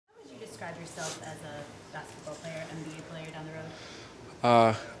describe yourself as a basketball player, NBA player down the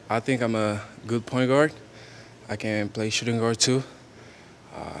road? I think I'm a good point guard. I can play shooting guard too.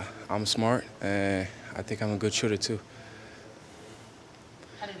 I'm smart, and I think I'm a good shooter too.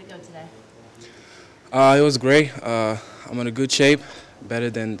 How did it go today? It was great. I'm in a good shape,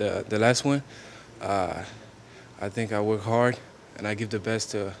 better than the last one. I think I work hard, and I give the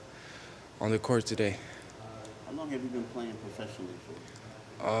best on the court today. How long have you been playing professionally for?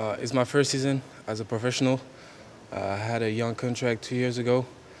 It's my first season as a professional. I had a young contract 2 years ago,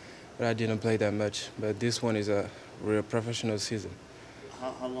 but I didn't play that much. But this one is a real professional season.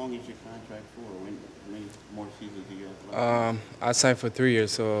 How long is your contract for? How many more seasons do you have left? I signed for 3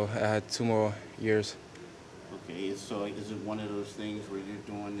 years, so I had 2 more years. Okay, so is it one of those things where you're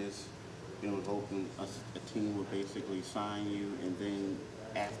doing this, hoping a team will basically sign you, and then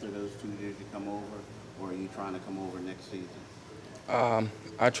after those 2 years you come over, or are you trying to come over next season?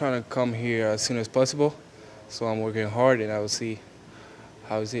 I try to come here as soon as possible, so I'm working hard, and I will see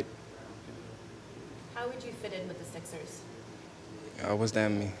how is it. How would you fit in with the Sixers? What's that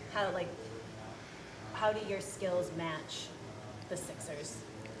mean? How do your skills match the Sixers?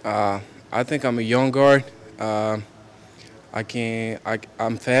 I think I'm a young guard. I'm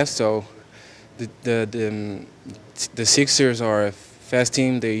fast, so the Sixers are a fast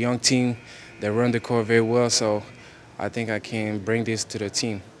team. They're a young team. They run the court very well, so I think I can bring this to the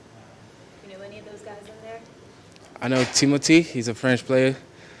team. You know any of those guys in there? I know Timothy. He's a French player.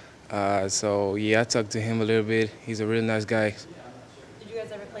 So yeah, I talked to him a little bit. He's a really nice guy. Did you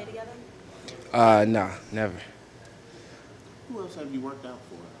guys ever play together? Nah, never. Who else have you worked out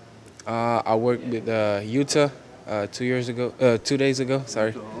for? I worked with Utah 2 days ago.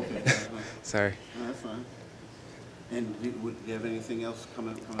 Sorry. Oh, okay. Sorry. No, that's fine. And do you have anything else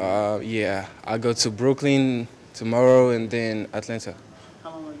coming? Yeah, I go to Brooklyn tomorrow and then Atlanta.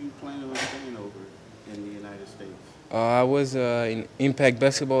 How long are you planning on staying over in the United States? I was in Impact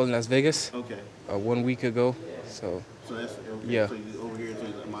Basketball in Las Vegas Okay. 1 week ago. So That's okay. Yeah. So you over here, so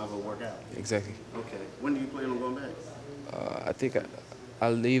you might as well work out. exactly. Okay. When do you plan on going back? I think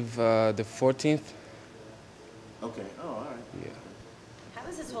I'll leave the 14th. Okay. Oh, all right. Yeah. How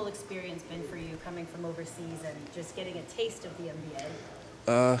has this whole experience been for you coming from overseas and just getting a taste of the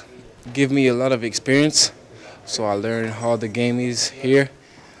NBA? Give me a lot of experience, so I learn how the game is here,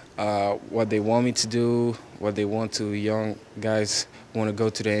 what they want me to do, what they want to young guys want to go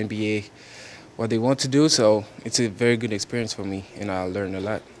to the NBA, what they want to do. So it's a very good experience for me, and I learn a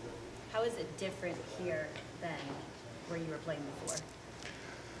lot. How is it different here than where you were playing before?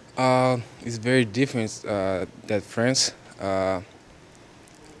 It's very different than France.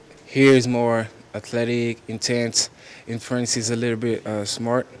 Here is more athletic, intense. In France, it's a little bit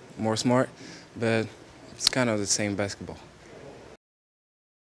more smart, but it's kind of the same basketball.